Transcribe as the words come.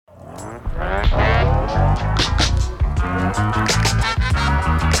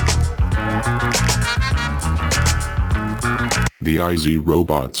The IZ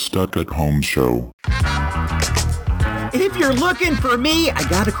Robot Stuck at Home Show. If you're looking for me, I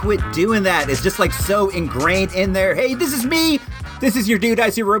gotta quit doing that. It's just like so ingrained in there. Hey, this is me. This is your dude,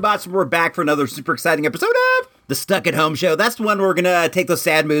 IZ Robots. We're back for another super exciting episode of the Stuck at Home Show. That's the one where we're gonna take those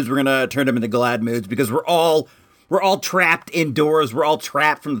sad moods, we're gonna turn them into glad moods because we're all trapped indoors. We're all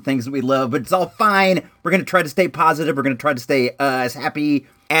trapped from the things that we love, but it's all fine. We're going to try to stay positive. We're going to try to stay as happy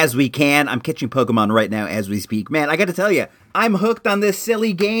as we can. I'm catching Pokemon right now as we speak. Man, I got to tell you, I'm hooked on this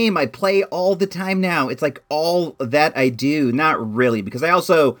silly game. I play all the time now. It's like all that I do. Not really, because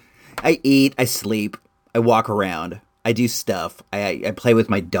I eat, I sleep, I walk around, I do stuff. I play with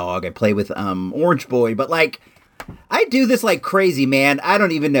my dog. I play with Orange Boy, but like, I do this like crazy, man. I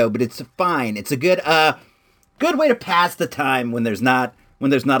don't even know, but it's fine. It's a good way to pass the time when there's not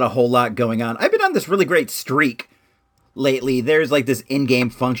a whole lot going on. I've been on this really great streak lately. There's like this in-game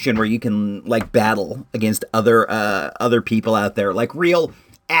function where you can like battle against other people out there, like real,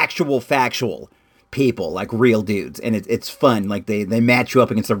 actual, factual people, like real dudes, and it's fun. Like they match you up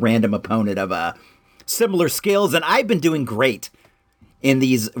against a random opponent of similar skills, and I've been doing great in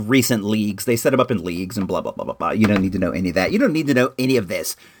these recent leagues. They set them up in leagues and blah blah blah blah blah. You don't need to know any of that. You don't need to know any of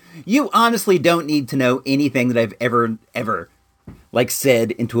this. You honestly don't need to know anything that I've ever, like,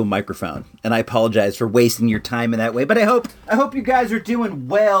 said into a microphone. And I apologize for wasting your time in that way. But I hope you guys are doing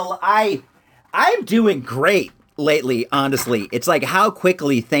well. I'm doing great lately, honestly. It's like how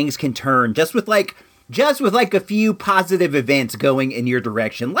quickly things can turn just with a few positive events going in your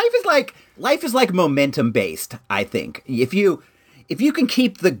direction. Life is like momentum based, I think. If you can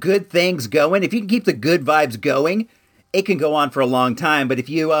keep the good things going, if you can keep the good vibes going, it can go on for a long time, but if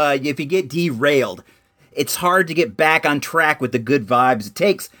you get derailed, it's hard to get back on track with the good vibes.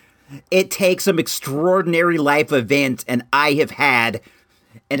 It takes some extraordinary life event, and I have had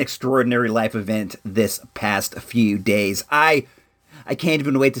an extraordinary life event this past few days. I can't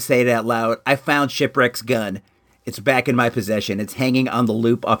even wait to say it out loud. I found Shipwreck's gun. It's back in my possession. It's hanging on the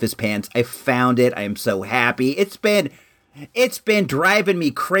loop off his pants. I found it. I am so happy. It's been driving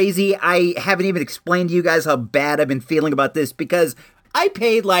me crazy. I haven't even explained to you guys how bad I've been feeling about this because I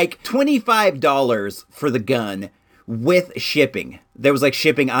paid like $25 for the gun with shipping. There was like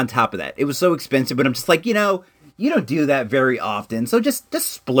shipping on top of that. It was so expensive, but I'm just like, you don't do that very often. So just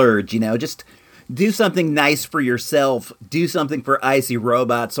splurge, just do something nice for yourself. Do something for IZ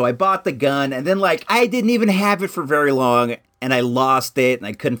Robots. So I bought the gun and then like I didn't even have it for very long. And I lost it, and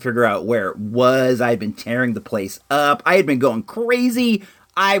I couldn't figure out where it was. I had been tearing the place up. I had been going crazy.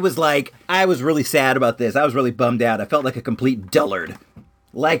 I was really sad about this. I was really bummed out. I felt like a complete dullard.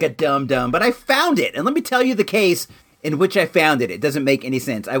 Like a dum-dum. But I found it, and let me tell you the case in which I found it. It doesn't make any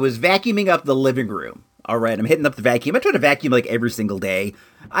sense. I was vacuuming up the living room. All right, I'm hitting up the vacuum. I try to vacuum like every single day.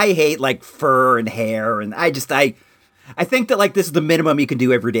 I hate like fur and hair, and I think that like this is the minimum you can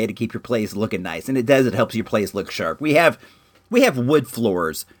do every day to keep your place looking nice. And it does. It helps your place look sharp. We have wood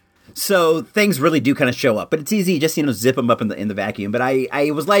floors, so things really do kind of show up. But it's easy, just zip them up in the vacuum. But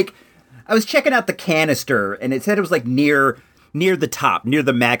I was checking out the canister, and it said it was like near the top, near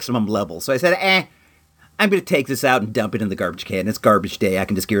the maximum level. So I said, I'm going to take this out and dump it in the garbage can. It's garbage day. I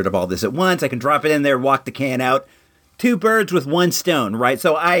can just get rid of all this at once. I can drop it in there, walk the can out. 2 birds with 1 stone, right?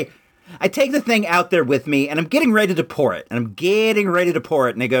 So I take the thing out there with me, and I'm getting ready to pour it. And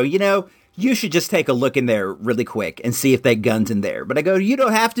I go, you should just take a look in there really quick and see if that gun's in there. But I go, you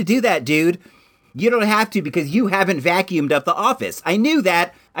don't have to do that, dude. You don't have to because you haven't vacuumed up the office. I knew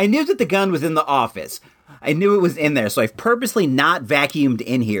that. I knew that the gun was in the office. I knew it was in there. So I've purposely not vacuumed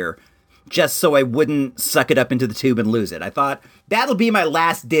in here just so I wouldn't suck it up into the tube and lose it. I thought that'll be my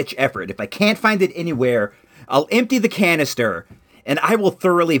last ditch effort. If I can't find it anywhere, I'll empty the canister and I will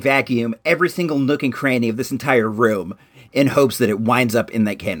thoroughly vacuum every single nook and cranny of this entire room in hopes that it winds up in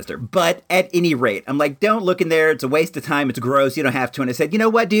that canister. But at any rate, I'm like, don't look in there. It's a waste of time. It's gross. You don't have to. And I said, you know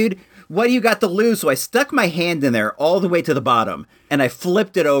what, dude? What do you got to lose? So I stuck my hand in there all the way to the bottom, and I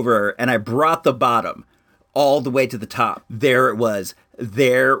flipped it over, and I brought the bottom all the way to the top. There it was.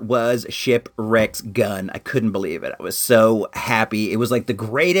 There was Shipwreck's gun. I couldn't believe it. I was so happy. It was like the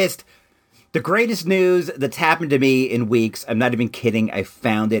greatest news that's happened to me in weeks. I'm not even kidding. I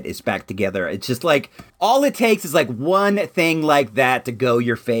found it. It's back together. It's just like, all it takes is like one thing like that to go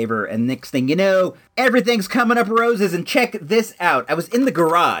your favor. And next thing you know, everything's coming up roses. And check this out. I was in the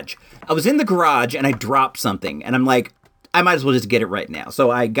garage and I dropped something. And I'm like, I might as well just get it right now.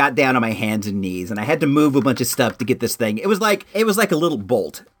 So I got down on my hands and knees and I had to move a bunch of stuff to get this thing. It was like a little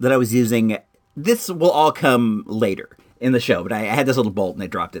bolt that I was using. This will all come later in the show, but I had this little bolt and I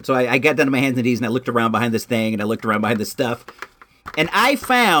dropped it. So I got down to my hands and knees and I looked around behind this thing and I looked around behind this stuff. And I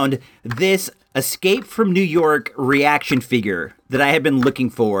found this Escape from New York reaction figure that I have been looking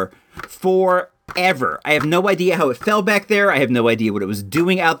for forever. I have no idea how it fell back there. I have no idea what it was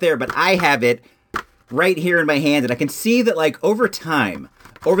doing out there, but I have it right here in my hand, and I can see that, like, over the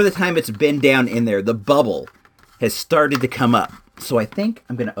time it's been down in there, the bubble has started to come up. So I think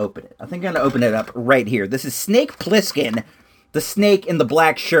I'm going to open it. I think I'm going to open it up right here. This is Snake Plissken, the snake in the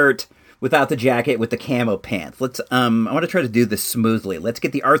black shirt without the jacket with the camo pants. I want to try to do this smoothly. Let's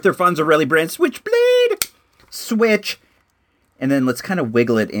get the Arthur Fonzarelli brand switchblade. Switch. And then let's kind of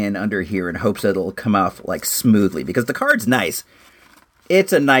wiggle it in under here in hopes that it'll come off, like, smoothly, because the card's nice.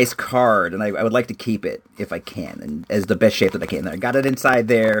 It's a nice card, and I would like to keep it if I can, and as the best shape that I can. I got it inside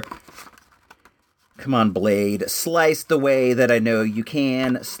there. Come on, Blade. Slice the way that I know you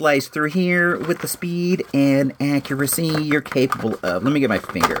can. Slice through here with the speed and accuracy you're capable of. Let me get my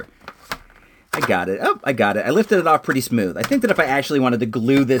finger. I got it. Oh, I got it. I lifted it off pretty smooth. I think that if I actually wanted to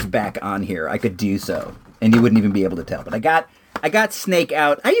glue this back on here, I could do so, and you wouldn't even be able to tell. But I got Snake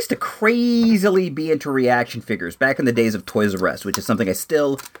out. I used to crazily be into reaction figures back in the days of Toys R Us, which is something I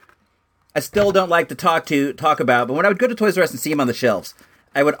still don't like to talk about. But when I would go to Toys R Us and see them on the shelves,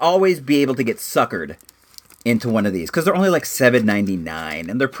 I would always be able to get suckered into one of these because they're only like $7.99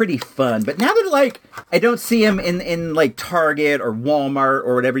 and they're pretty fun. But now they're like, I don't see them in like Target or Walmart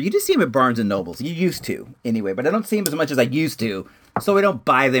or whatever. You just see them at Barnes and Nobles. You used to anyway, but I don't see them as much as I used to. So I don't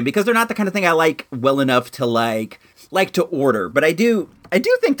buy them because they're not the kind of thing I like well enough to like to order. But I do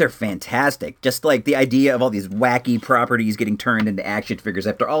think they're fantastic. Just like the idea of all these wacky properties getting turned into action figures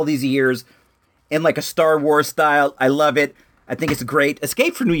after all these years in like a Star Wars style. I love it. I think it's great.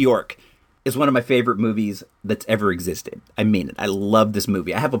 Escape from New York is one of my favorite movies that's ever existed. I mean it. I love this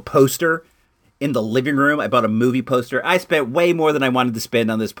movie. I have a poster in the living room. I bought a movie poster. I spent way more than I wanted to spend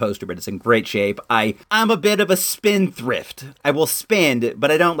on this poster, but it's in great shape. I'm a bit of a spendthrift. I will spend,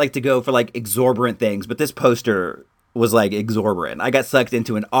 but I don't like to go for like exorbitant things. But this poster was like exorbitant. I got sucked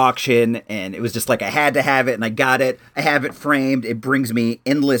into an auction and it was just like I had to have it and I got it. I have it framed. It brings me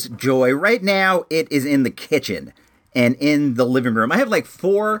endless joy. Right now it is in the kitchen and in the living room. I have like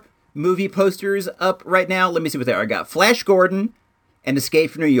 4 movie posters up right now. Let me see what they are. I got Flash Gordon and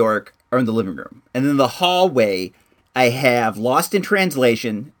Escape from New York are in the living room. And then the hallway, I have Lost in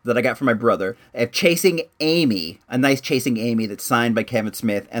Translation that I got from my brother. I have Chasing Amy, a nice Chasing Amy that's signed by Kevin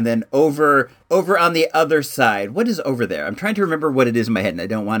Smith. And then over on the other side, what is over there? I'm trying to remember what it is in my head, and I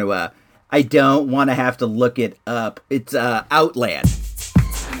don't want to have to look it up. It's Outland.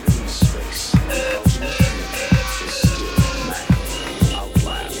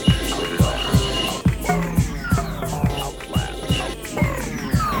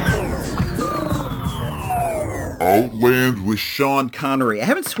 Outland with Sean Connery. I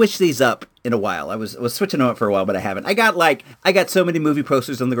haven't switched these up in a while. I was switching them up for a while, but I haven't. I got so many movie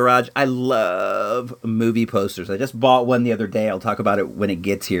posters in the garage. I love movie posters. I just bought one the other day. I'll talk about it when it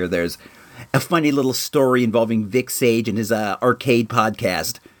gets here. There's a funny little story involving Vic Sage and his arcade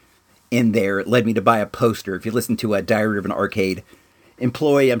podcast in there. It led me to buy a poster. If you listen to a Diary of an Arcade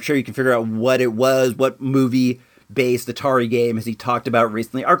Employee, I'm sure you can figure out what it was, what movie-based Atari game has he talked about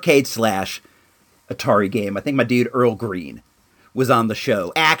recently. Arcade / Atari game. I think my dude Earl Green was on the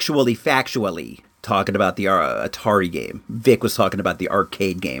show, factually talking about the Atari game. Vic was talking about the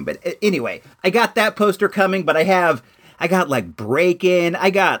arcade game. But anyway, I got that poster coming, but I got like Break-In. I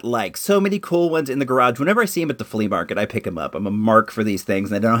got like so many cool ones in the garage. Whenever I see them at the flea market, I pick them up. I'm a mark for these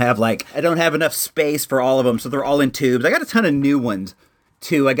things, and I don't have enough space for all of them, so they're all in tubes. I got a ton of new ones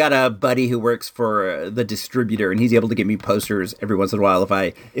too. I got a buddy who works for the distributor, and he's able to get me posters every once in a while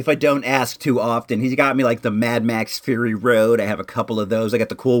if I don't ask too often. He's got me like the Mad Max Fury Road. I have a couple of those. I got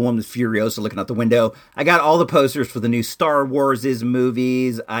the cool one with Furiosa looking out the window. I got all the posters for the new Star Wars'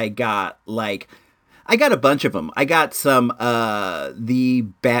 movies. I got a bunch of them. I got some the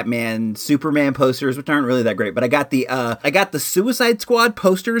Batman Superman posters, which aren't really that great, but I got the Suicide Squad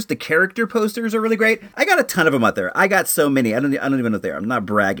posters. The character posters are really great. I got a ton of them out there. I got so many. I don't even know what they are. I'm not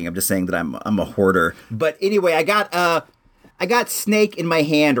bragging. I'm just saying that I'm a hoarder. But anyway, I got Snake in my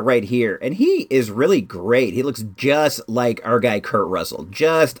hand right here, and he is really great. He looks just like our guy Kurt Russell,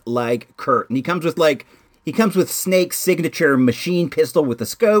 just like Kurt. And he comes with Snake's signature machine pistol with a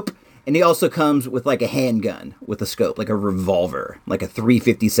scope. And he also comes with like a handgun with a scope, like a revolver, like a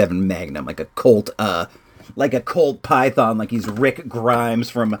 .357 Magnum, like a Colt Python, like he's Rick Grimes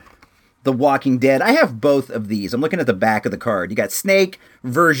from The Walking Dead. I have both of these. I'm looking at the back of the card. You got Snake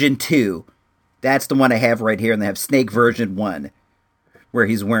version 2. That's the one I have right here, and they have Snake version 1. where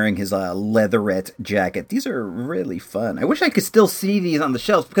he's wearing his leatherette jacket. These are really fun. I wish I could still see these on the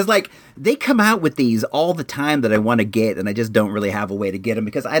shelves because, like, they come out with these all the time that I want to get, and I just don't really have a way to get them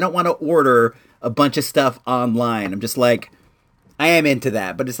because I don't want to order a bunch of stuff online. I'm just like, I am into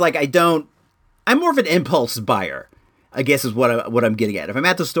that, but it's like I'm more of an impulse buyer, I guess is what I'm getting at. If I'm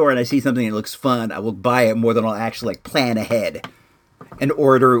at the store and I see something that looks fun, I will buy it more than I'll actually like plan ahead and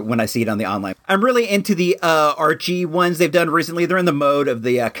order when I see it on the online. I'm really into the Archie ones they've done recently. They're in the mode of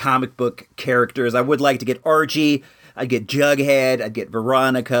the comic book characters. I would like to get Archie. I'd get Jughead. I'd get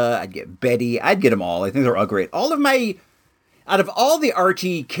Veronica. I'd get Betty. I'd get them all. I think they're all great. Out of all the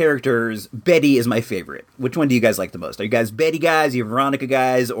Archie characters, Betty is my favorite. Which one do you guys like the most? Are you guys Betty guys? Are you Veronica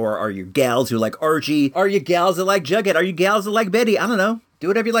guys? Or are you gals who like Archie? Are you gals that like Jughead? Are you gals that like Betty? I don't know. Do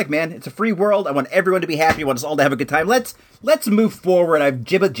whatever you like, man. It's a free world. I want everyone to be happy. I want us all to have a good time. Let's move forward. I've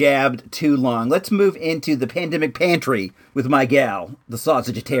jibba-jabbed too long. Let's move into the Pandemic Pantry with my gal, the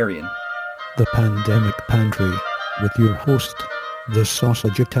Sausagetarian. The Pandemic Pantry with your host, the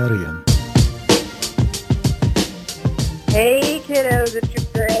Sausagetarian. Hey kiddos, it's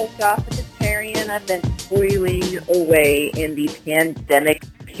your girl, Sausagetarian. I've been toiling away in the Pandemic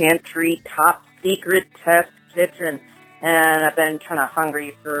Pantry top secret test kitchen. And I've been kind of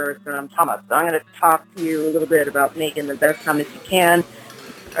hungry for some hummus. So I'm going to talk to you a little bit about making the best hummus you can.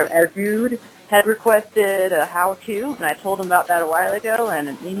 Our dude had requested a how-to, and I told him about that a while ago, and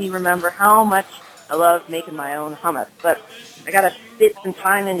it made me remember how much I love making my own hummus. But I got to fit some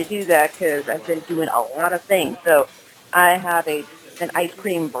time in to do that because I've been doing a lot of things. So I have an ice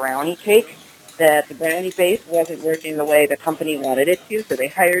cream brownie cake that the brownie base wasn't working the way the company wanted it to, so they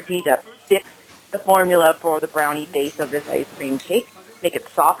hired me to fix the formula for the brownie base of this ice cream cake, make it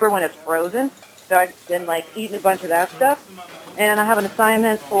softer when it's frozen. So I've been eating a bunch of that stuff. And I have an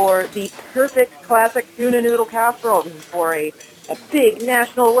assignment for the perfect classic tuna noodle casserole. This is for a big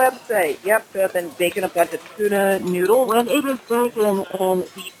national website. Yep, so I've been baking a bunch of tuna noodle. When it is baking in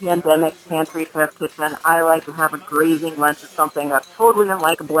the Pandemic Pantry test kitchen, I like to have a grazing lunch or something that's totally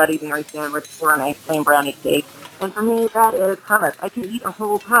unlike a Bloody Mary sandwich or an ice cream brownie cake. And for me, that is hummus. I can eat a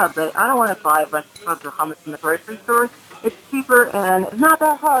whole tub, but I don't want to buy a bunch of tubs of hummus in the grocery store. It's cheaper and it's not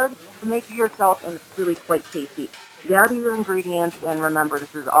that hard to make it yourself, and it's really quite tasty. Gather your ingredients, and remember,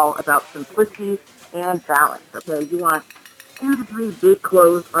 this is all about simplicity and balance. Okay, you want 2 to 3 big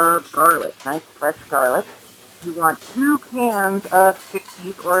cloves of garlic, nice fresh garlic. You want 2 cans of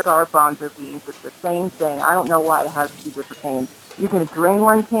chickpeas or garbanzo beans. It's the same thing. I don't know why it has 2 different names. You're going to drain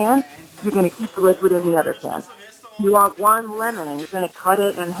 1 can. You're going to keep the liquid in the other can. You want 1 lemon, and you're going to cut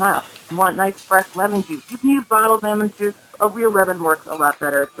it in half. You want nice fresh lemon juice. You can use bottled lemon juice. A real lemon works a lot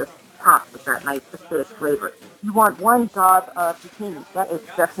better. It just pops with that nice acidic flavor. You want 1 dob of zucchini. That is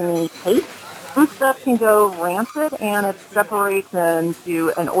sesame paste. This stuff can go rancid, and it separates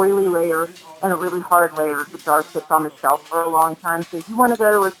into an oily layer and a really hard layer. The jar sits on the shelf for a long time. So if you want to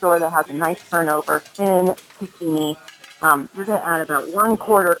go to a store that has a nice turnover in zucchini, you're going to add about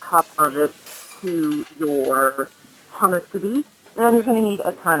 1/4 cup of it to your hummus to be, and you're going to need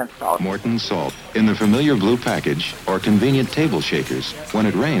a ton of salt. Morton salt in the familiar blue package or convenient table shakers. When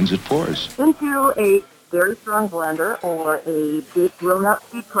it rains, it pours. Into a very strong blender or a big grown-up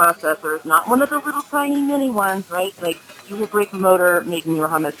food processor, not one of the little tiny mini ones, right? Like, you will break the motor making your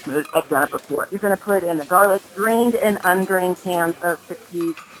hummus smooth. I've done it before. You're going to put in the garlic, drained and undrained cans of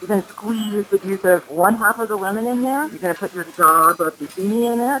chickpeas. You're going to squeeze the juice of 1/2 of the lemon in there. You're going to put your dob of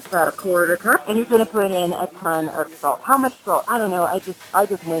zucchini in it, about 1/4 cup, and you're going to put in a ton of salt. How much salt? I don't know. I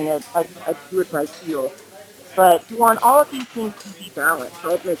just wing it. I do it by feel. But you want all of these things to be balanced.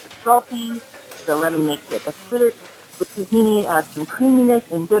 Salt makes it salty. The lemon makes it acidic. The zucchini adds some creaminess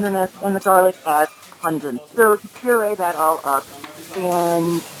and bitterness, and the garlic adds pungence. So to puree that all up,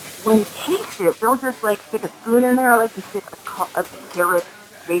 and when you taste it, don't just stick a spoon in there. I like to stick a carrot,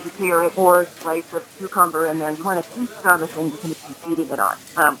 baby carrot, or a slice of cucumber in there. You want to taste it on the thing you're going to be feeding it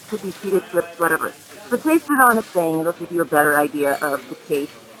on. Could be pita chips, whatever. But taste it on a thing. It'll give you a better idea of the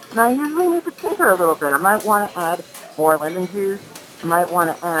taste. Now, I usually need to tinker a little bit. I might want to add more lemon juice. I might want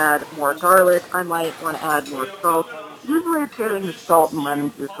to add more garlic. I might want to add more salt. Usually it's getting the salt and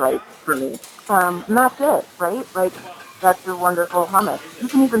lemon juice right for me. And that's it, right? That's your wonderful hummus. You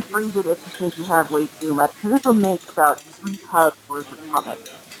can even freeze it if you think you have way too much. So this will make about 3 tubs worth of hummus.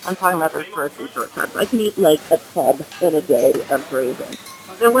 I'm talking about those grocery store tubs. I can eat a tub in a day of grazing.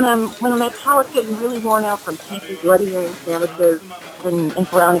 So when my palate's getting really worn out from cheesy Bloody Mary sandwiches and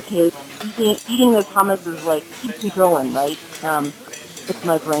brownie cake, eating those hummus is keeps me going, right? It's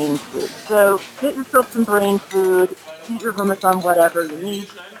my brain food. So get yourself some brain food. Eat your hummus on whatever you need.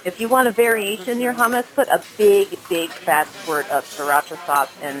 If you want a variation in your hummus, put a big, big fat squirt of sriracha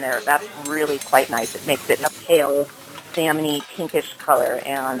sauce in there. That's really quite nice. It makes it a pale, salmony, pinkish color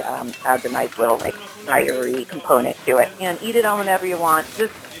and adds a nice little like fiery component to it. And eat it on whenever you want.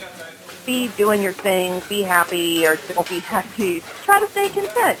 Just be doing your thing, be happy or don't be happy. Try to stay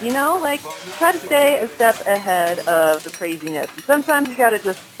content, you know? Like, try to stay a step ahead of the craziness. And sometimes you gotta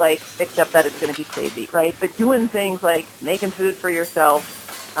just, like, accept that it's gonna be crazy, right? But doing things like making food for yourself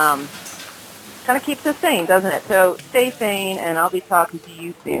kind of keeps us sane, doesn't it? So stay sane, and I'll be talking to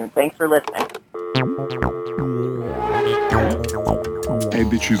you soon. Thanks for listening.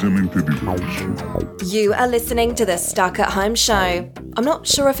 You are listening to the Stuck at Home show. I'm not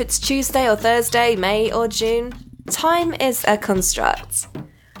sure if it's Tuesday or Thursday, May or June. Time is a construct.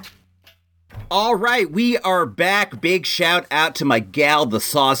 All right, we are back. Big shout out to my gal, the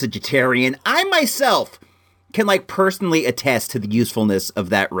Sausagetarian. I myself can personally attest to the usefulness of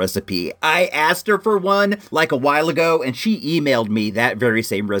that recipe. I asked her for one a while ago, and she emailed me that very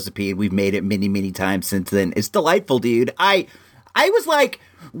same recipe, and we've made it many, many times since then. It's delightful, dude. I was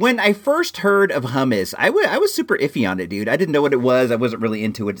when I first heard of hummus, I was super iffy on it, dude. I didn't know what it was. I wasn't really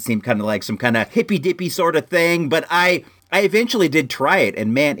into it. It seemed kind of like some kind of hippy-dippy sort of thing, but I eventually did try it,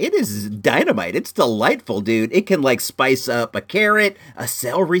 and man, it is dynamite. It's delightful, dude. It can spice up a carrot, a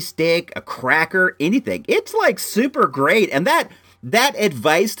celery stick, a cracker, anything. It's super great, and that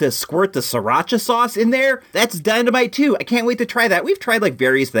advice to squirt the sriracha sauce in there, that's dynamite too. I can't wait to try that. We've tried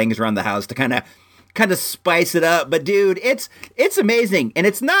various things around the house to kind of spice it up, but dude, it's amazing. And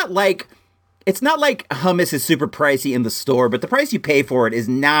it's not like hummus is super pricey in the store, but the price you pay for it is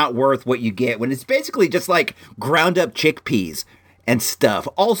not worth what you get when it's basically just ground up chickpeas and stuff.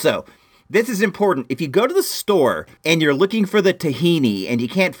 Also, this is important. If you go to the store and you're looking for the tahini and you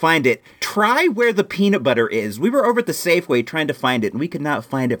can't find it, try where the peanut butter is. We were over at the Safeway trying to find it, and we could not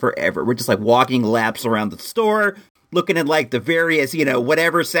find it forever. We're just walking laps around the store, looking at the various,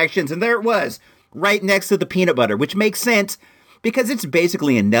 whatever sections, and there it was, right next to the peanut butter, which makes sense because it's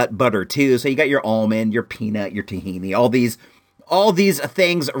basically a nut butter too. So you got your almond, your peanut, your tahini, all these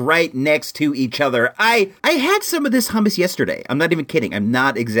things right next to each other. I had some of this hummus yesterday. I'm not even kidding. I'm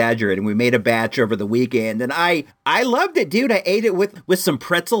not exaggerating. We made a batch over the weekend, and I loved it, dude. I ate it with some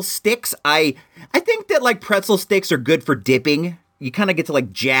pretzel sticks. I think that pretzel sticks are good for dipping. You kind of get to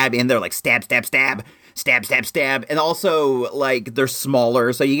jab in there, stab, stab, stab. Stab, stab, stab, and also they're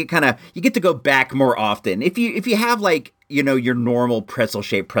smaller, so you get to go back more often. If you have your normal pretzel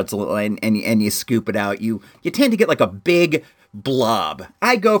shaped pretzel and you scoop it out, you tend to get a big blob.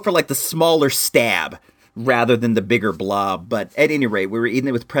 I go for the smaller stab rather than the bigger blob. But at any rate, we were eating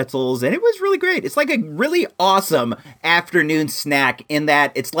it with pretzels, and it was really great. It's a really awesome afternoon snack in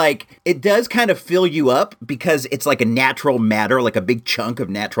that it's it does kind of fill you up because it's a natural matter, a big chunk of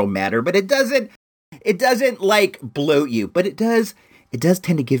natural matter, but it doesn't bloat you, but it does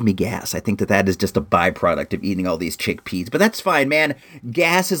tend to give me gas. I think that is just a byproduct of eating all these chickpeas, but that's fine, man.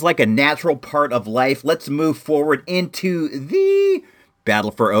 Gas is a natural part of life. Let's move forward into the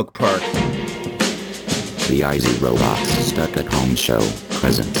Battle for Oak Park. The IZ Robots Stuck at Home show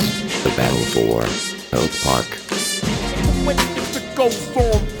presents the Battle for Oak Park.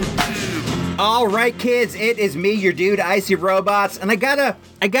 All right, kids, it is me, your dude, Icy Robots, and I gotta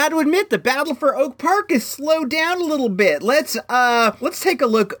admit, the Battle for Oak Park is slowed down a little bit. Let's take a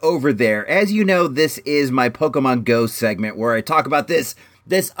look over there. As you know, this is my Pokemon Go segment where I talk about this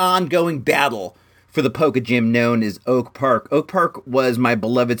ongoing battle for the Poke Gym known as Oak Park. Oak Park was my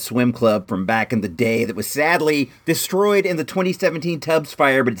beloved swim club from back in the day that was sadly destroyed in the 2017 Tubbs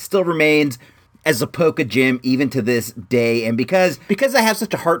fire, but it still remains as a Poke Gym even to this day. And because I have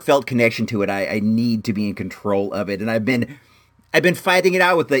such a heartfelt connection to it, I need to be in control of it. And I've been fighting it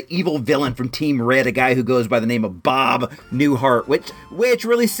out with the evil villain from Team Red, a guy who goes by the name of Bob Newhart, which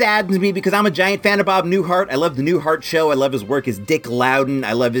really saddens me because I'm a giant fan of Bob Newhart. I love the Newhart Show. I love his work as Dick Loudon.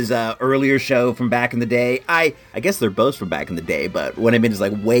 I love his earlier show from back in the day. I guess they're both from back in the day, but what I mean is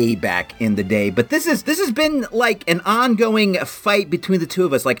way back in the day. But this has been an ongoing fight between the two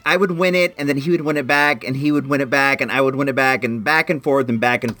of us. I would win it, and then he would win it back, and he would win it back, and I would win it back and forth and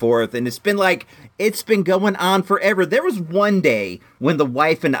back and forth. And it's been going on forever. There was one day when the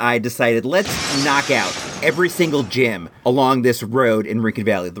wife and I decided, let's knock out every single gym along this road in Rincon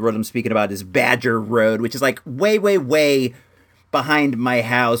Valley. The road I'm speaking about is Badger Road, which is way, way, way behind my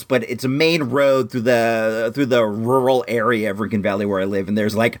house, but it's a main road through the rural area of Rincon Valley where I live. And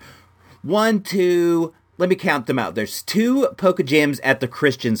there's let me count them out. There's 2 Poke Gyms at the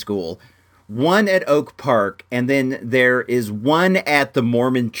Christian school, 1 at Oak Park, and then there is 1 at the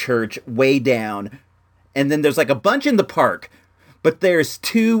Mormon church way down. and then there's like a bunch in the park, but there's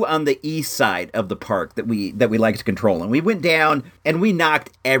 2 on the east side of the park that we like to control. And we went down and we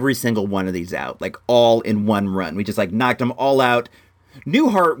knocked every single one of these out, like all in one run. We just like knocked them all out.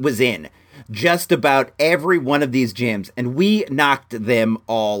 Newhart was in just about every one of these gyms, and we knocked them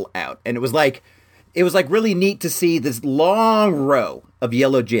all out. And it was like really neat to see this long row of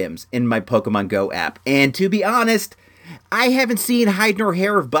yellow gyms in my Pokemon Go app. And to be honest, I haven't seen hide nor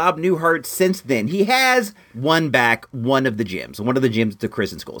hair of Bob Newhart since then. He has won back one of the gyms at the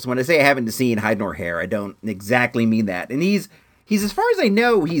Kristen School. So when I say I haven't seen hide nor hair, I don't exactly mean that. And he's, as far as I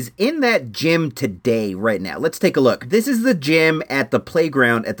know, he's in that gym today right now. Let's take a look. This is the gym at the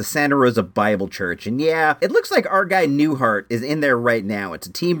playground at the Santa Rosa Bible Church. And yeah, it looks like our guy Newhart is in there right now. It's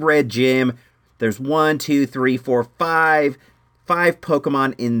a Team Red gym. There's 1, 2, 3, 4, 5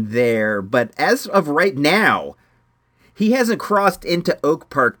 Pokemon in there. But as of right now, he hasn't crossed into Oak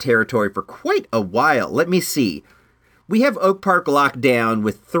Park territory for quite a while. Let me see. We have Oak Park locked down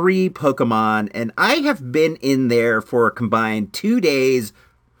with 3 Pokemon, and I have been in there for a combined 2 days,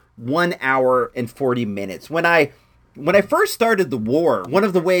 1 hour, and 40 minutes. When I first started the war, one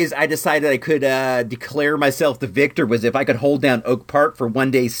of the ways I decided I could declare myself the victor was if I could hold down Oak Park for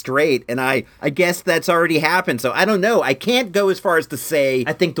 1 day straight, and I guess that's already happened, so I don't know. I can't go as far as to say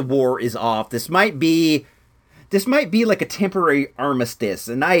I think the war is off. This might be like a temporary armistice,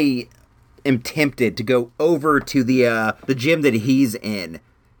 and I am tempted to go over to the gym that he's in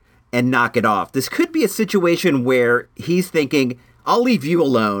and knock it off. This could be a situation where he's thinking, I'll leave you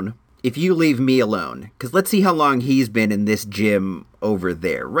alone if you leave me alone. Because let's see how long he's been in this gym over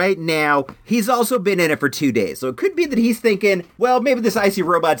there. Right now, he's also been in it for 2 days. So it could be that he's thinking, well, maybe this Icy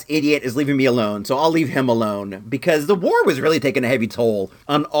Robots idiot is leaving me alone, so I'll leave him alone. Because the war was really taking a heavy toll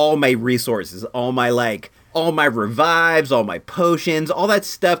on all my resources, all my revives, all my potions, all that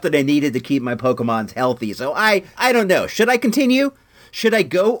stuff that I needed to keep my Pokemons healthy. So I don't know. Should I continue? Should I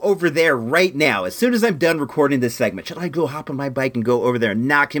go over there right now? As soon as I'm done recording this segment, should I go hop on my bike and go over there and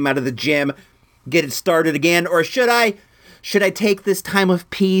knock him out of the gym, get it started again? Or should I take this time of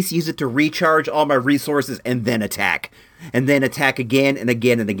peace, use it to recharge all my resources, and then attack? And then attack again and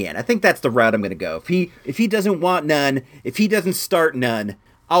again and again. I think that's the route I'm going to go. If he doesn't want none, if he doesn't start none,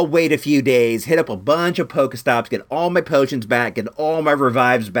 I'll wait a few days, hit up a bunch of Pokestops, get all my potions back, get all my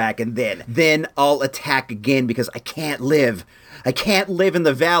revives back, and then I'll attack again because I can't live in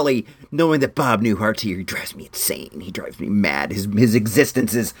the valley knowing that Bob Newhart's here. He drives me insane. He drives me mad. His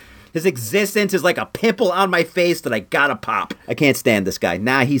existence is like a pimple on my face that I gotta pop. I can't stand this guy.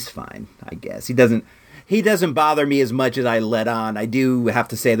 Nah, he's fine, I guess. He doesn't bother me as much as I let on. I do have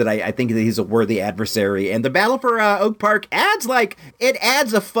to say that I think that he's a worthy adversary. And the battle for Oak Park adds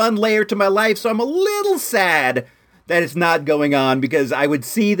a fun layer to my life, so I'm a little sad that it's not going on, because I would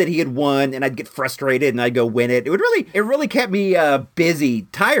see that he had won and I'd get frustrated and I'd go win it. It really kept me busy,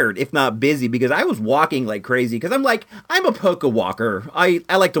 tired if not busy, because I was walking like crazy, because I'm a Poke walker. I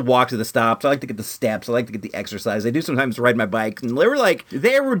like to walk to the stops. I like to get the steps. I like to get the exercise. I do sometimes ride my bike, and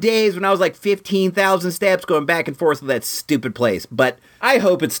there were days when I was like 15,000 steps going back and forth to that stupid place. But I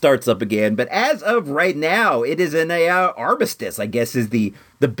hope it starts up again. But as of right now, it is in a armistice, I guess is the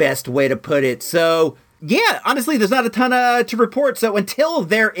best way to put it. So yeah, honestly, there's not a ton to report. So until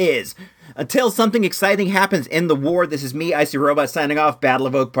something exciting happens in the war, this is me, Icy Robot, signing off. Battle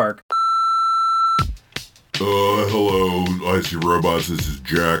of Oak Park. Hello, Icy Robots. This is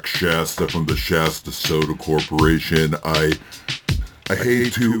Jack Shasta from the Shasta Soda Corporation. I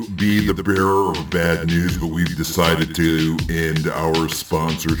hate to be the bearer of bad news, but we've decided to end our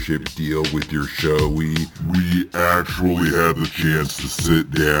sponsorship deal with your show. We actually had the chance to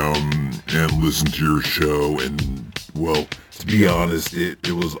sit down and listen to your show, and, well, to be honest, it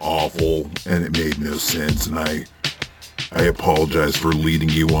was awful, and it made no sense, and I apologize for leading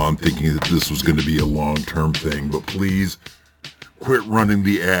you on thinking that this was going to be a long-term thing, but please quit running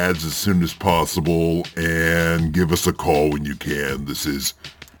the ads as soon as possible and give us a call when you can. This is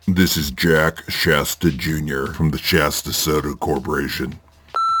Jack Shasta Jr. from the Shasta Soda Corporation.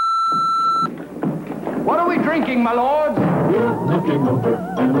 What are we drinking, my lord? We're knocking over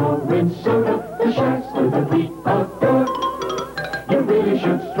an orange soda, the Shasta that we adore. You really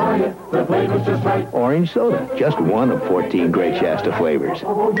should try it, the flavor's just right. Orange soda, just one of 14 great Shasta flavors.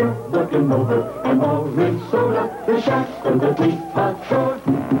 Oh, you're looking over an orange soda, the Shasta that we adore.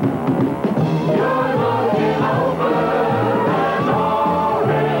 You're looking over an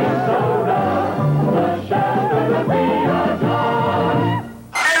orange soda, the Shasta that we adore.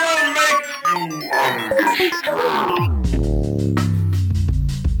 I'll make you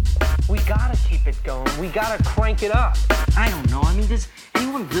We gotta keep it going. We gotta crank it up. I don't know. I mean, does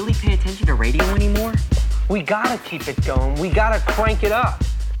anyone really pay attention to radio anymore? We gotta keep it going. We gotta crank it up.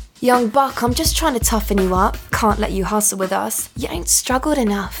 Young buck, I'm just trying to toughen you up. Can't let you hustle with us. You ain't struggled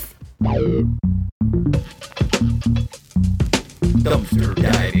enough. Dumpster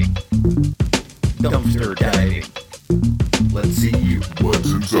diving. Dumpster diving. Let's see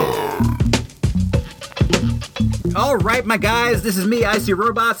what's inside. All right, my guys, this is me, Icy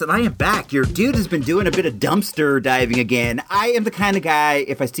Robots, and I am back. Your dude has been doing a bit of dumpster diving again. I am the kind of guy,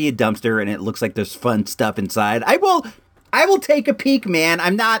 if I see a dumpster and it looks like there's fun stuff inside, I will take a peek, man.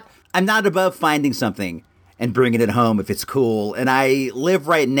 I'm not above finding something and bringing it home if it's cool. And I live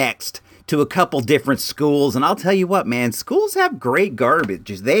right next to a couple different schools, and I'll tell you what, man, schools have great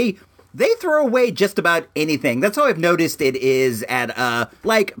garbage. They throw away just about anything. That's how I've noticed it is at,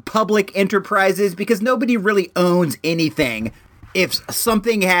 like, public enterprises, because nobody really owns anything. If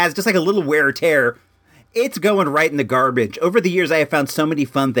something has just like a little wear or tear, it's going right in the garbage. Over the years, I have found so many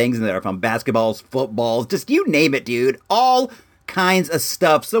fun things in there. I found basketballs, footballs, just you name it, dude. All kinds of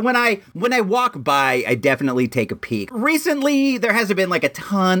stuff. So when I walk by, I definitely take a peek. Recently, there hasn't been like a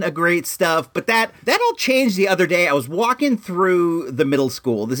ton of great stuff, but that all changed the other day. I was walking through the middle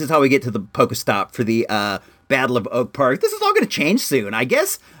school. This is how we get to the Pokestop for the Battle of Oak Park. This is all going to change soon. I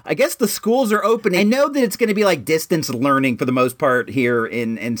guess the schools are open. I know that it's going to be like distance learning for the most part here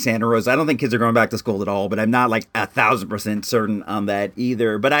in Santa Rosa. I don't think kids are going back to school at all, but I'm not like 1,000% certain on that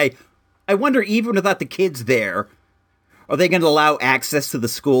either. But I wonder, even without the kids there, are they going to allow access to the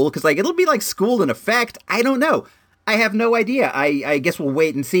school? Because, like, it'll be like school in effect. I don't know. I have no idea. I guess we'll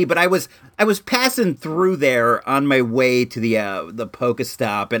wait and see. But I was passing through there on my way to the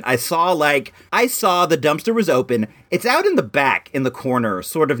Pokestop, and I saw the dumpster was open. It's out in the back in the corner,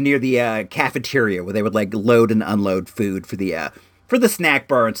 sort of near the cafeteria where they would like load and unload food for the snack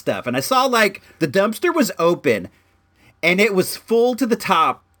bar and stuff. And I saw like the dumpster was open, and it was full to the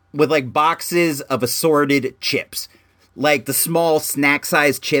top with like boxes of assorted chips. Like the small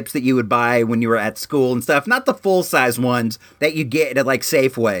snack-sized chips that you would buy when you were at school and stuff. Not the full-size ones that you get at, like,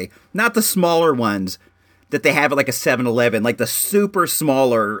 Safeway. Not the smaller ones that they have at, like, a 7-Eleven. Like, the super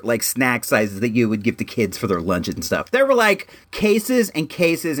smaller, like, snack sizes that you would give to kids for their lunches and stuff. There were, like, cases and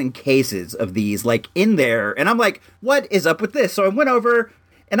cases and cases of these, like, in there. And I'm like, what is up with this? So I went over,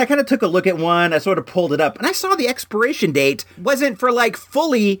 and I kind of took a look at one. I sort of pulled it up. And I saw the expiration date wasn't for, like,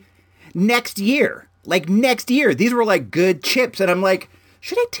 fully next year. Like, next year. These were, like, good chips. And I'm like,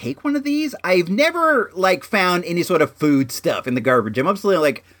 should I take one of these? I've never, like, found any sort of food stuff in the garbage. I'm absolutely,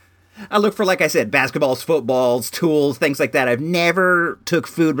 like, I look for, like I said, basketballs, footballs, tools, things like that. I've never took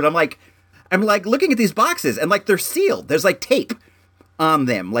food, but I'm like looking at these boxes, and, like, they're sealed. There's, like, tape on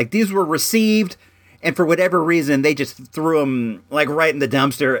them. Like, these were received, and for whatever reason, they just threw them, like, right in the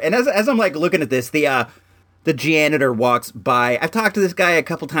dumpster. And as I'm, like, looking at this, the janitor walks by. I've talked to this guy a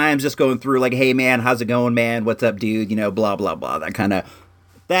couple times, just going through like, hey man, how's it going, man? What's up, dude? You know, blah, blah, blah. That kind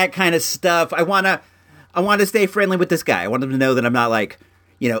of stuff. I want to stay friendly with this guy. I want him to know that I'm not like,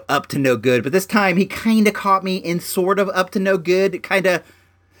 you know, up to no good. But this time he kind of caught me in sort of up to no good, kind of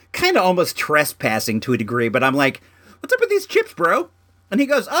almost trespassing to a degree. But I'm like, what's up with these chips, bro? And he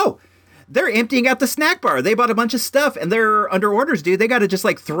goes, oh, they're emptying out the snack bar. They bought a bunch of stuff, and they're under orders, dude. They got to just,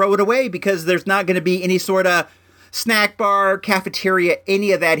 like, throw it away because there's not going to be any sort of snack bar, cafeteria,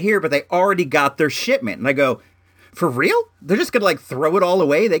 any of that here, but they already got their shipment. And I go, for real? They're just going to, like, throw it all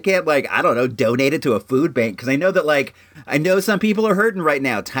away? They can't, like, I don't know, donate it to a food bank? Because I know that, like, I know some people are hurting right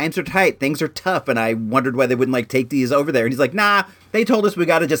now. Times are tight. Things are tough. And I wondered why they wouldn't, like, take these over there. And he's like, nah, they told us we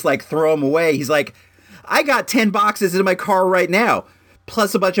got to just, like, throw them away. He's like, I got 10 boxes in my car right now,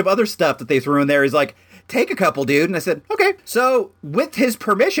 plus a bunch of other stuff that they threw in there. He's like, take a couple, dude. And I said, okay. So with his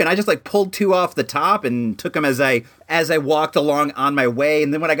permission, I just like pulled 2 off the top and took them as I walked along on my way.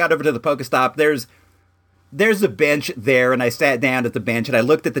 And then when I got over to the Pokestop, there's a bench there, and I sat down at the bench and I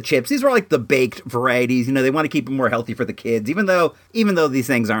looked at the chips. These were like the baked varieties. You know, they want to keep them more healthy for the kids, even though these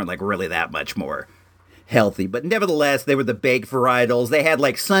things aren't like really that much more healthy. But nevertheless, they were the baked varietals. They had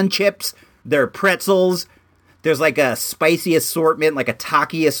like sun chips, they're pretzels. There's like a spicy assortment, like a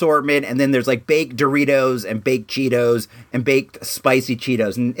Taki assortment, and then there's like baked Doritos and baked Cheetos and baked spicy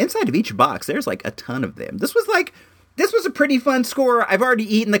Cheetos. And inside of each box, there's like a ton of them. This was a pretty fun score. I've already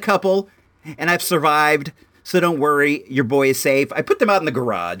eaten a couple, and I've survived, so don't worry, your boy is safe. I put them out in the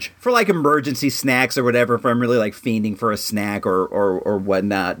garage for like emergency snacks or whatever, if I'm really like fiending for a snack or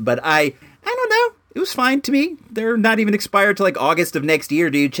whatnot. But I don't know. It was fine to me. They're not even expired till like August of next year,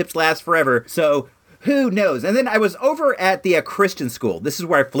 dude. Chips last forever. So who knows? And then I was over at the Christian school. This is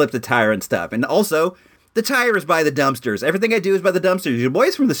where I flipped the tire and stuff. And also, the tire is by the dumpsters. Everything I do is by the dumpsters. Your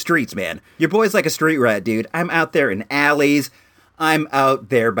boy's from the streets, man. Your boy's like a street rat, dude. I'm out there in alleys, I'm out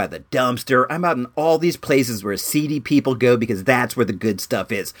there by the dumpster. I'm out in all these places where seedy people go because that's where the good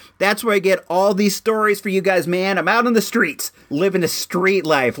stuff is. That's where I get all these stories for you guys, man. I'm out on the streets, living a street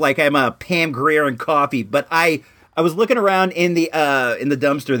life like I'm a Pam Grier and coffee. But I was looking around in the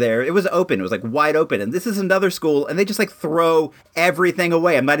dumpster there. It was open. It was like wide open. And this is another school, and they just like throw everything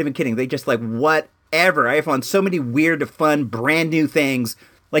away. I'm not even kidding. They just like whatever. I found so many weird, fun, brand new things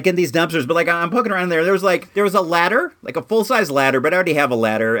like in these dumpsters, but like I'm poking around there. There was a ladder, like a full-size ladder, but I already have a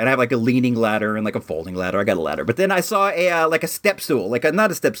ladder, and I have like a leaning ladder and like a folding ladder. I got a ladder. But then I saw like a step stool, not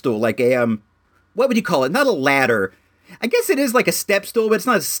a step stool, like a, what would you call it? Not a ladder. I guess it is like a step stool, but it's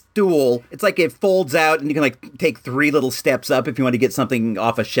not a stool. It's like it folds out and you can like take 3 little steps up if you want to get something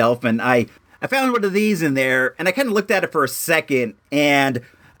off a shelf. And I found one of these in there, and I kind of looked at it for a second, and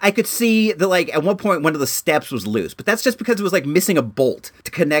I could see that, like, at one point, one of the steps was loose. But that's just because it was, like, missing a bolt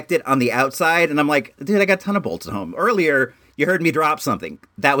to connect it on the outside. And I'm like, dude, I got a ton of bolts at home. Earlier, you heard me drop something.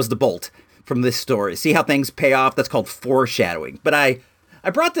 That was the bolt from this story. See how things pay off? That's called foreshadowing. But I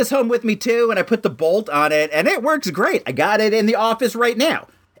brought this home with me, too, and I put the bolt on it, and it works great. I got it in the office right now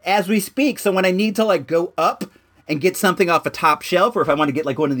as we speak. So when I need to, like, go up and get something off a top shelf, or if I want to get,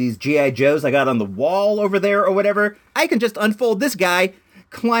 like, one of these G.I. Joes I got on the wall over there or whatever, I can just unfold this guy,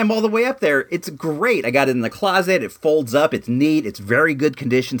 climb all the way up there. It's great. I got it in the closet. It folds up. It's neat. It's very good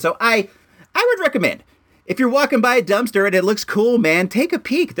condition. So I would recommend, if you're walking by a dumpster and it looks cool, man, take a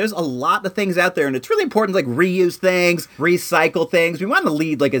peek. There's a lot of things out there, and it's really important to like reuse things, recycle things. We want to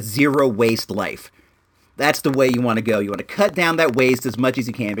lead like a zero waste life. That's the way you want to go. You want to cut down that waste as much as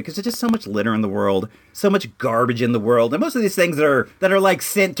you can, because there's just so much litter in the world, so much garbage in the world, and most of these things that are like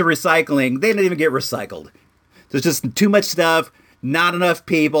sent to recycling, they don't even get recycled. There's just too much stuff. Not enough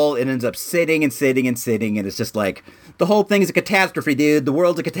people. It ends up sitting and sitting and sitting, and it's just like, the whole thing is a catastrophe, dude. The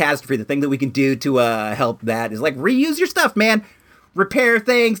world's a catastrophe. The thing that we can do to help that is like reuse your stuff, man. Repair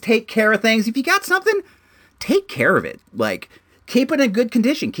things, take care of things. If you got something, take care of it. Like, keep it in good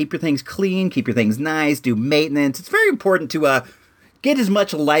condition. Keep your things clean, keep your things nice, do maintenance. It's very important to get as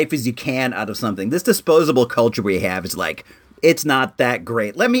much life as you can out of something. This disposable culture we have is like, it's not that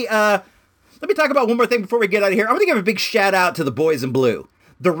great. Let me talk about one more thing before we get out of here. I want to give a big shout out to the boys in blue.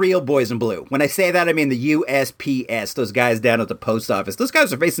 The real boys in blue. When I say that, I mean the USPS, those guys down at the post office. Those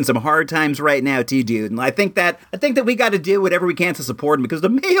guys are facing some hard times right now too, dude. And I think that we got to do whatever we can to support them, because the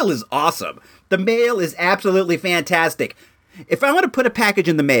mail is awesome. The mail is absolutely fantastic. If I want to put a package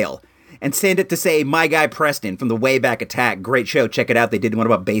in the mail and send it to, say, my guy Preston from the Way Back Attack, great show, check it out. They did one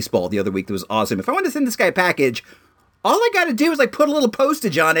about baseball the other week that was awesome. If I want to send this guy a package, all I got to do is like put a little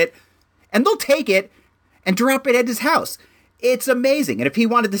postage on it, and they'll take it and drop it at his house. It's amazing. And if he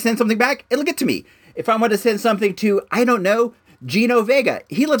wanted to send something back, it'll get to me. If I want to send something to, I don't know, Gino Vega,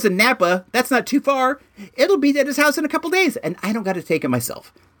 he lives in Napa, that's not too far, it'll be at his house in a couple days, and I don't got to take it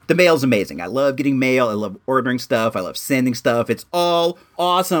myself. The mail's amazing. I love getting mail. I love ordering stuff. I love sending stuff. It's all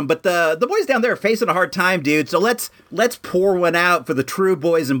awesome. But the boys down there are facing a hard time, dude. So let's pour one out for the true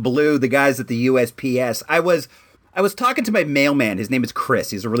boys in blue, the guys at the USPS. I was talking to my mailman. His name is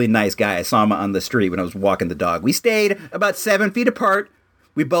Chris. He's a really nice guy. I saw him on the street when I was walking the dog. We stayed about 7 feet apart.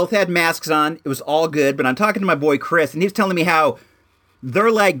 We both had masks on. It was all good. But I'm talking to my boy Chris, and he was telling me how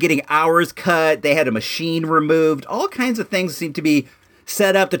they're like getting hours cut. They had a machine removed. All kinds of things seem to be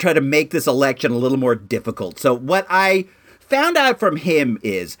set up to try to make this election a little more difficult. So what I found out from him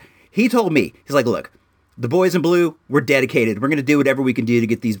is, he told me, he's like, look, the boys in blue, we're dedicated. We're going to do whatever we can do to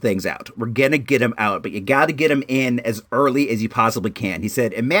get these things out. We're going to get them out, but you got to get them in as early as you possibly can. He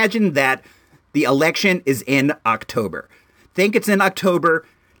said, imagine that the election is in October. Think it's in October,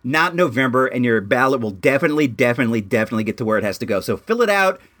 not November, and your ballot will definitely get to where it has to go. So fill it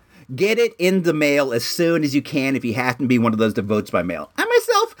out. Get it in the mail as soon as you can if you happen to be one of those that votes by mail. I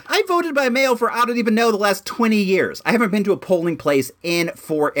myself, I voted by mail for, I don't even know, the last 20 years. I haven't been to a polling place in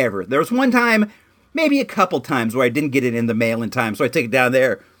forever. There was one time, maybe a couple times, where I didn't get it in the mail in time, so I took it down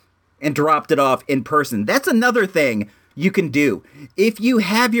there and dropped it off in person. That's another thing you can do. If you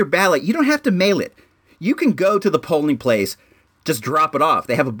have your ballot, you don't have to mail it. You can go to the polling place, just drop it off.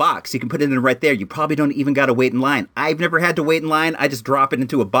 They have a box. You can put it in right there. You probably don't even got to wait in line. I've never had to wait in line. I just drop it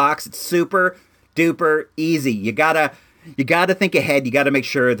into a box. It's super duper easy. You gotta think ahead. You gotta make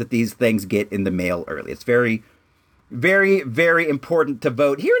sure that these things get in the mail early. It's very, very, very important to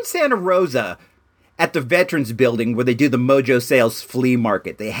vote. Here in Santa Rosa, at the Veterans Building, where they do the Mojo Sales Flea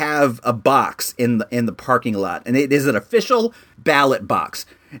Market, they have a box in the parking lot, and it is an official ballot box.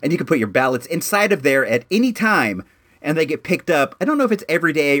 And you can put your ballots inside of there at any time. and they get picked up, I don't know if it's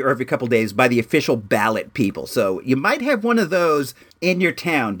every day or every couple days, by the official ballot people. So you might have one of those in your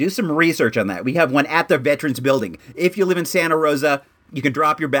town. Do some research on that. We have one at the Veterans Building. If you live in Santa Rosa, you can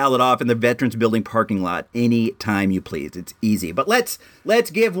drop your ballot off in the Veterans Building parking lot anytime you please. It's easy. But let's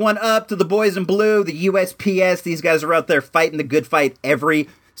give one up to the boys in blue, the USPS. These guys are out there fighting the good fight every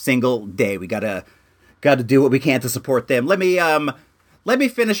single day. We gotta do what we can to support them. Let me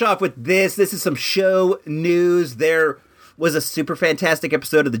finish off with this. This is some show news. There was a super fantastic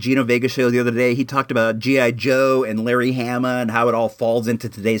episode of the Gino Vega show the other day. He talked about G.I. Joe and Larry Hama and how it all falls into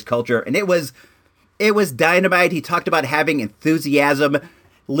today's culture. And it was dynamite. He talked about having enthusiasm,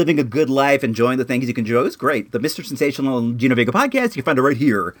 living a good life, enjoying the things you can enjoy. It was great. The Mr. Sensational Gino Vega podcast, you can find it right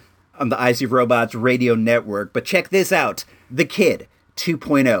here on the I See Robots radio network. But check this out. The Kid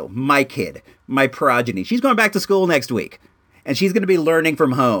 2.0, my kid, my progeny. She's going back to school next week. And she's going to be learning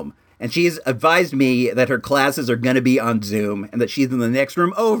from home. And she's advised me that her classes are going to be on Zoom and that she's in the next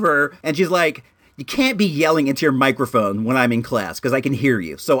room over. And she's like, you can't be yelling into your microphone when I'm in class because I can hear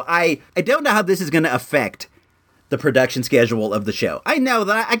you. So I don't know how this is going to affect the production schedule of the show. I know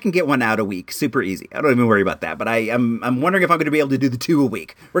that I can get one out a week. Super easy. I don't even worry about that. But I'm wondering if I'm going to be able to do the 2 a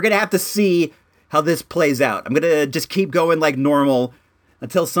week. We're going to have to see how this plays out. I'm going to just keep going like normal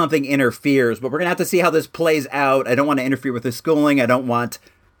until something interferes, but we're going to have to see how this plays out. I don't want to interfere with the schooling. I don't want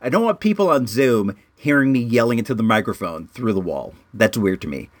people on Zoom hearing me yelling into the microphone through the wall. That's weird to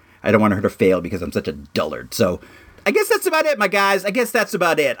me. I don't want her to fail because I'm such a dullard. So I guess that's about it, my guys. I guess that's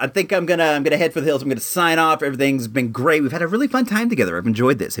about it. I think I'm gonna head for the hills. I'm gonna sign off. Everything's been great. We've had a really fun time together. I've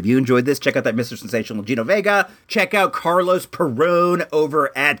enjoyed this. Have you enjoyed this? Check out that Mr. Sensational Gino Vega. Check out Carlos Perone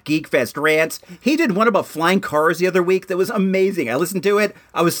over at GeekFest Rants. He did one about flying cars the other week that was amazing. I listened to it.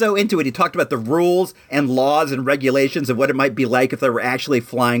 I was so into it. He talked about the rules and laws and regulations of what it might be like if there were actually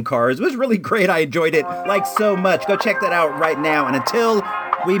flying cars. It was really great. I enjoyed it like so much. Go check that out right now. And until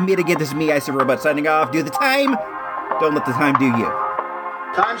we meet again, this is me, Icy Robot, signing off. Do the time. Don't let the time do you.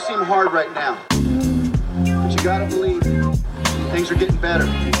 Times seem hard right now, but you gotta believe things are getting better.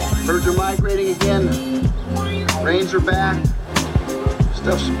 Birds are migrating again. Rains are back.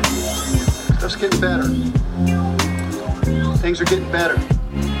 Stuff's getting better. Things are getting better.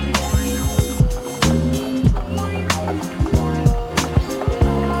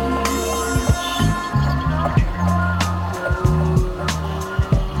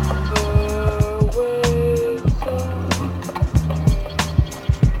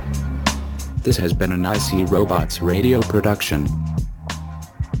 This has been an I See Robots radio production.